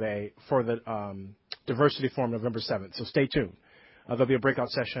this survey for the Diversity Forum November 7th. So stay tuned. There'll be a breakout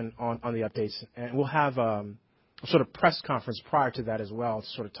session on the updates, and we'll have a sort of press conference prior to that as well to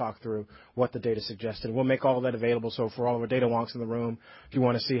sort of talk through what the data suggested. We'll make all of that available. So for all of our data wonks in the room, if you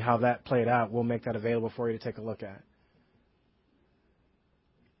want to see how that played out, we'll make that available for you to take a look at.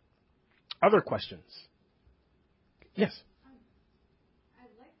 Other questions? Yes. I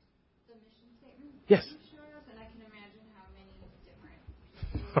liked the mission statement. Yes. You showed us, and I can imagine how many different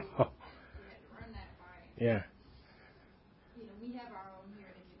people we had to run that by. Yeah. We have our own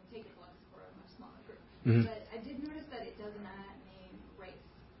here that you can take it once for a much smaller group. Mm-hmm. But I did notice that it does not name race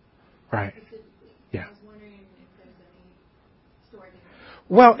Right. specifically. Yeah. I was wondering if there's any story there.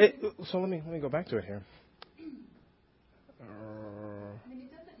 Well, so let me go back to it here. It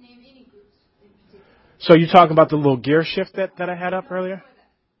doesn't name any groups in particular. So you're talking about the little gear shift that I had up earlier?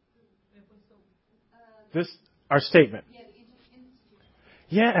 Our statement. Yeah, the institution.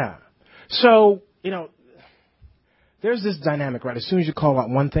 Yeah. So, there's this dynamic, right? As soon as you call out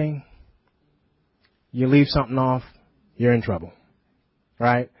one thing, you leave something off, you're in trouble,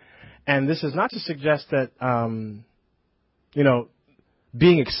 right? And this is not to suggest that,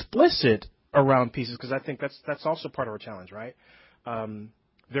 being explicit around pieces, because I think that's also part of our challenge, right?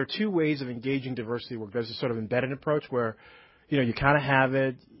 There are 2 ways of engaging diversity work. There's a sort of embedded approach where, you kind of have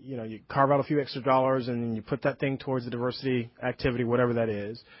it, you carve out a few extra dollars and then you put that thing towards the diversity activity, whatever that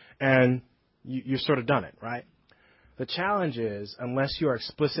is, and you're sort of done it, right? The challenge is, unless you are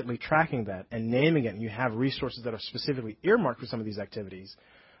explicitly tracking that and naming it and you have resources that are specifically earmarked for some of these activities,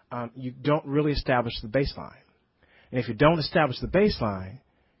 you don't really establish the baseline. And if you don't establish the baseline,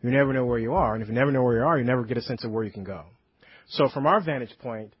 you never know where you are. And if you never know where you are, you never get a sense of where you can go. So from our vantage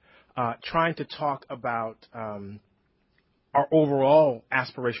point, trying to talk about our overall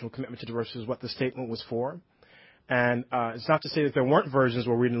aspirational commitment to diversity is what the statement was for. And it's not to say that there weren't versions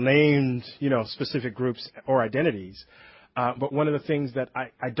where we named, specific groups or identities. But one of the things that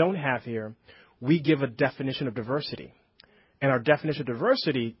I don't have here, we give a definition of diversity. And our definition of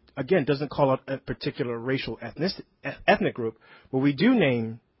diversity, again, doesn't call out a particular racial ethnic group, but we do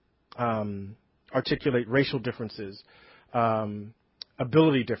name, articulate racial differences,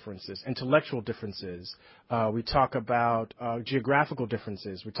 ability differences, intellectual differences. We talk about geographical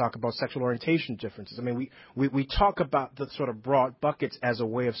differences. We talk about sexual orientation differences. I mean, we talk about the sort of broad buckets as a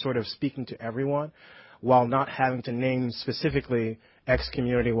way of sort of speaking to everyone while not having to name specifically X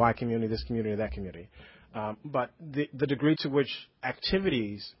community, Y community, this community, that community. But the degree to which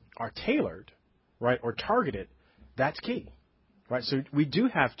activities are tailored, right, or targeted, that's key, right? So we do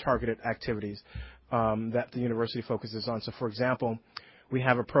have targeted activities that the university focuses on. So, for example, we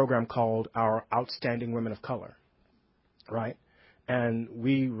have a program called our Outstanding Women of Color, right? And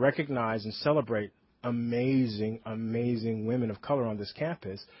we recognize and celebrate amazing, amazing women of color on this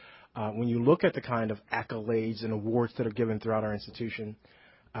campus. When you look at the kind of accolades and awards that are given throughout our institution,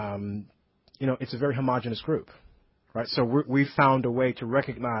 it's a very homogenous group, right? So we found a way to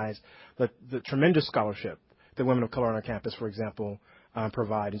recognize the tremendous scholarship that women of color on our campus, for example,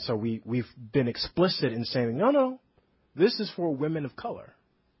 provide. And so we've been explicit in saying, no, this is for women of color,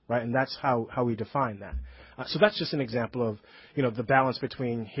 right? And that's how we define that. So that's just an example of, the balance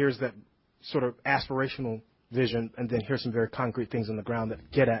between here's that sort of aspirational vision and then here's some very concrete things on the ground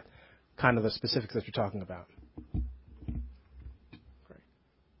that get at kind of the specifics that you're talking about.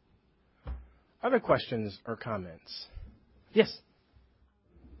 Other questions or comments? Yes.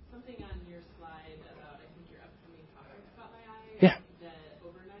 Something on your slide about, I think, your upcoming conference caught my eye. Yeah. The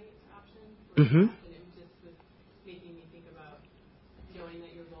overnight option for Mm-hmm. staff, and it just was making me think about knowing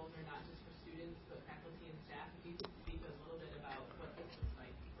that your goals are not just for students, but faculty and staff. If you could speak a little bit about what this looks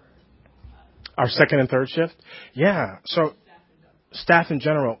like for Our second and third shift? Yeah. So staff in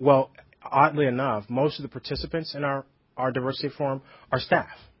general. Well, oddly enough, most of the participants in our diversity forum are staff.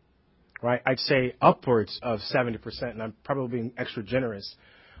 Right, I'd say upwards of 70%, and I'm probably being extra generous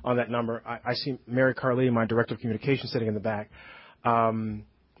on that number. I see Mary Carly, my director of communications, sitting in the back.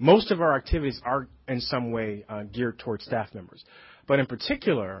 Most of our activities are in some way geared towards staff members. But in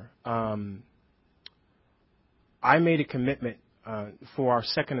particular, I made a commitment for our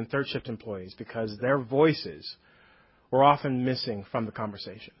second and third shift employees because their voices were often missing from the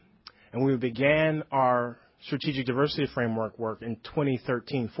conversation. And we began our strategic diversity framework work in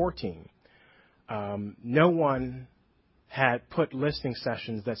 2013-14. No one had put listening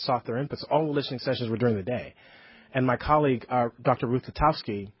sessions that sought their inputs. All the listening sessions were during the day. And my colleague, Dr. Ruth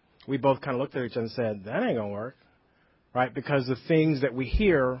Tatowski, we both kind of looked at each other and said, that ain't going to work, right? Because the things that we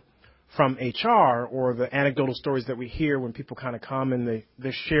hear from HR or the anecdotal stories that we hear when people kind of come and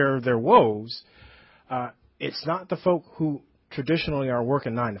they share their woes, it's not the folk who traditionally are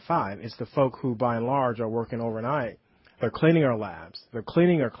working 9 to 5. It's the folk who, by and large, are working overnight. They're cleaning our labs. They're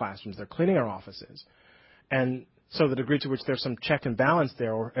cleaning our classrooms. They're cleaning our offices. And so the degree to which there's some check and balance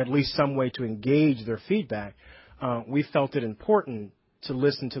there, or at least some way to engage their feedback, we felt it important to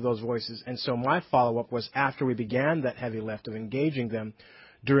listen to those voices. And so my follow-up was after we began that heavy lift of engaging them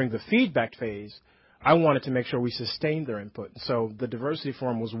during the feedback phase, I wanted to make sure we sustained their input. So the diversity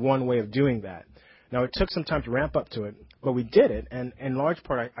forum was one way of doing that. Now, it took some time to ramp up to it, but we did it. And in large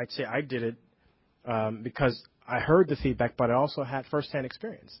part, I'd say I did it because I heard the feedback, but I also had firsthand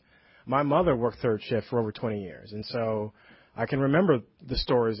experience. My mother worked third shift for over 20 years, and so I can remember the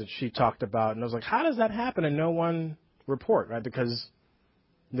stories that she talked about, and I was like, how does that happen and no one report, right? Because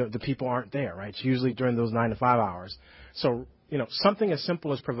the people aren't there, right? It's usually during those 9 to 5 hours. So, something as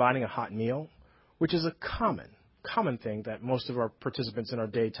simple as providing a hot meal, which is a common thing that most of our participants in our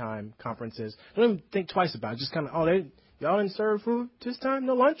daytime conferences don't even think twice about. Just kind of, y'all didn't serve food this time,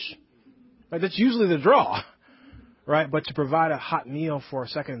 no lunch? Right? That's usually the draw, right? But to provide a hot meal for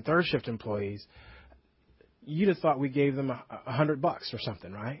second and third shift employees, you'd have thought we gave them $100 or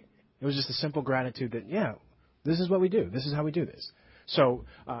something, right? It was just a simple gratitude that, yeah, this is what we do. This is how we do this. So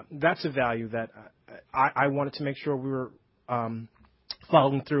that's a value that I wanted to make sure we were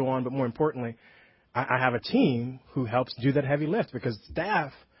following through on. But more importantly, I have a team who helps do that heavy lift because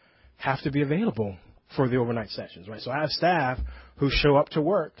staff have to be available for the overnight sessions, right? So I have staff who show up to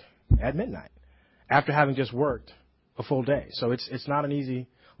work at midnight after having just worked a full day. So it's not an easy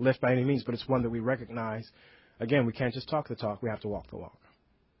lift by any means, but it's one that we recognize. Again, we can't just talk the talk. We have to walk the walk.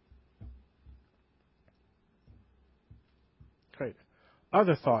 Great.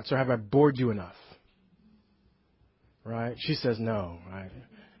 Other thoughts, or have I bored you enough? Right? She says no, right?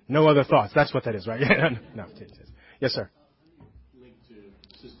 No other thoughts. That's what that is, right? No. Yes, sir. Linked to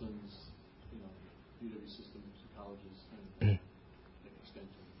systems, UW systems, colleges, and extension.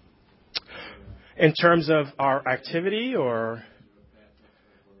 In terms of our activity, or?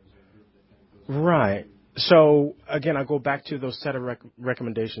 Right. So, again, I'll go back to those set of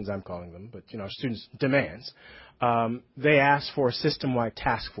recommendations, I'm calling them, but, our students' demands. They asked for a system-wide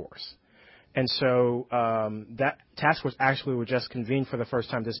task force. And so that task force actually was just convened for the first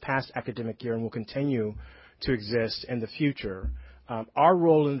time this past academic year and will continue to exist in the future. Our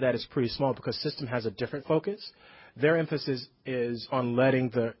role in that is pretty small because system has a different focus. Their emphasis is on letting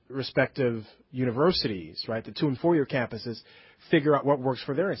the respective universities, right, the 2- and 4-year campuses, figure out what works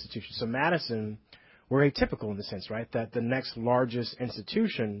for their institution. So Madison, we're atypical in the sense, right, that the next largest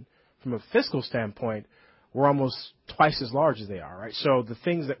institution from a fiscal standpoint, we're almost twice as large as they are, right? So the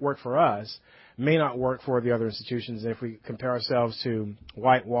things that work for us may not work for the other institutions. And if we compare ourselves to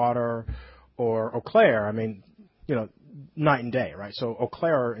Whitewater or Eau Claire, night and day, right? So Eau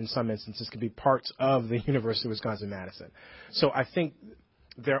Claire, in some instances, could be parts of the University of Wisconsin-Madison. So I think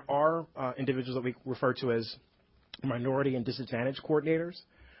there are individuals that we refer to as minority and disadvantaged coordinators.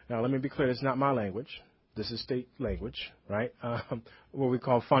 Now, let me be clear, it's not my language. This is state language, right? What we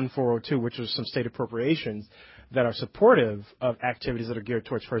call Fund 402, which are some state appropriations that are supportive of activities that are geared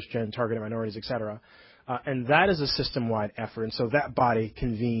towards first-gen, targeted minorities, et cetera. And that is a system-wide effort. And so that body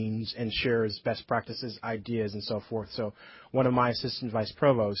convenes and shares best practices, ideas, and so forth. So one of my assistant vice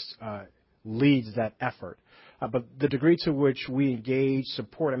provosts leads that effort. But the degree to which we engage,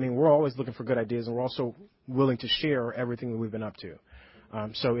 support, we're always looking for good ideas, and we're also willing to share everything that we've been up to.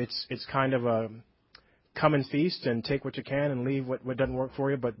 So it's kind of a come and feast and take what you can and leave what doesn't work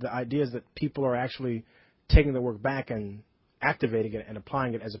for you. But the idea is that people are actually taking the work back and activating it and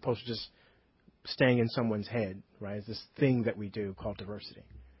applying it as opposed to just staying in someone's head, right? It's this thing that we do called diversity,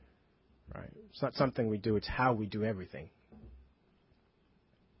 right? It's not something we do. It's how we do everything.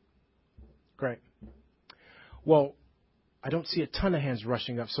 Great. Well, I don't see a ton of hands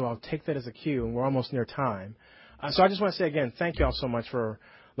rushing up, so I'll take that as a cue, and we're almost near time. So I just want to say again, thank you all so much for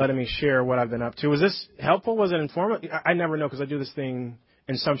letting me share what I've been up to. Was this helpful? Was it informative? I never know because I do this thing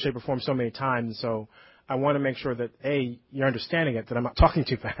in some shape or form so many times, so I want to make sure that, A, you're understanding it, that I'm not talking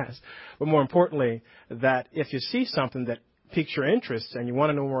too fast, but more importantly, that if you see something that piques your interest and you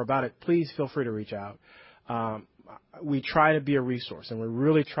want to know more about it, please feel free to reach out. We try to be a resource, and we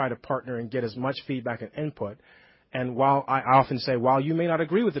really try to partner and get as much feedback and input. And while I often say, while you may not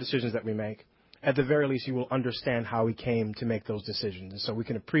agree with the decisions that we make, at the very least, you will understand how we came to make those decisions. And so we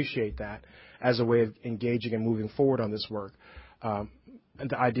can appreciate that as a way of engaging and moving forward on this work. And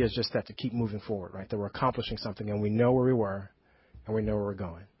the idea is just that to keep moving forward, right, that we're accomplishing something and we know where we were and we know where we're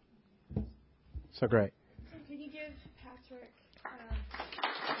going. So great. So can you give Patrick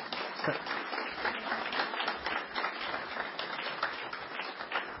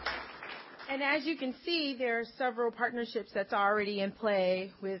And as you can see, there are several partnerships that's already in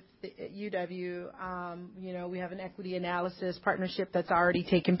play with UW. We have an equity analysis partnership that's already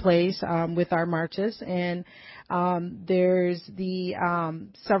taken place with our marches, and there's the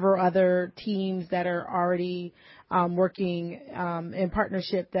several other teams that are already working in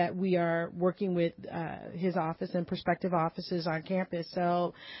partnership that we are working with his office and prospective offices on campus.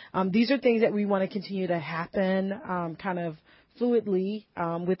 So these are things that we want to continue to happen kind of fluidly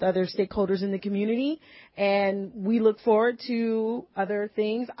with other stakeholders in the community, and we look forward to other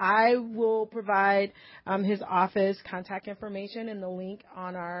things. I will provide his office contact information and the link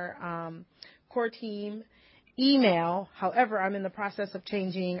on our core team email. However, I'm in the process of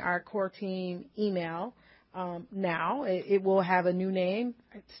changing our core team email now. It will have a new name.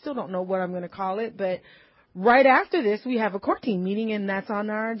 I still don't know what I'm going to call it, but right after this, we have a core team meeting, and that's on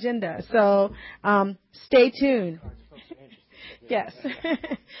our agenda. So stay tuned. Yes.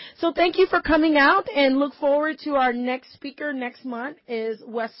 So thank you for coming out, and look forward to our next speaker next month is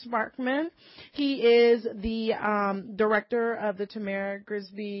Wes Sparkman. He is the director of the Tamara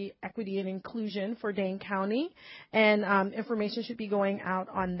Grisby Equity and Inclusion for Dane County, and information should be going out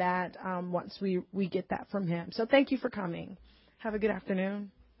on that once we get that from him. So thank you for coming. Have a good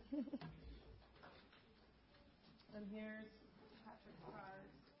afternoon. And here's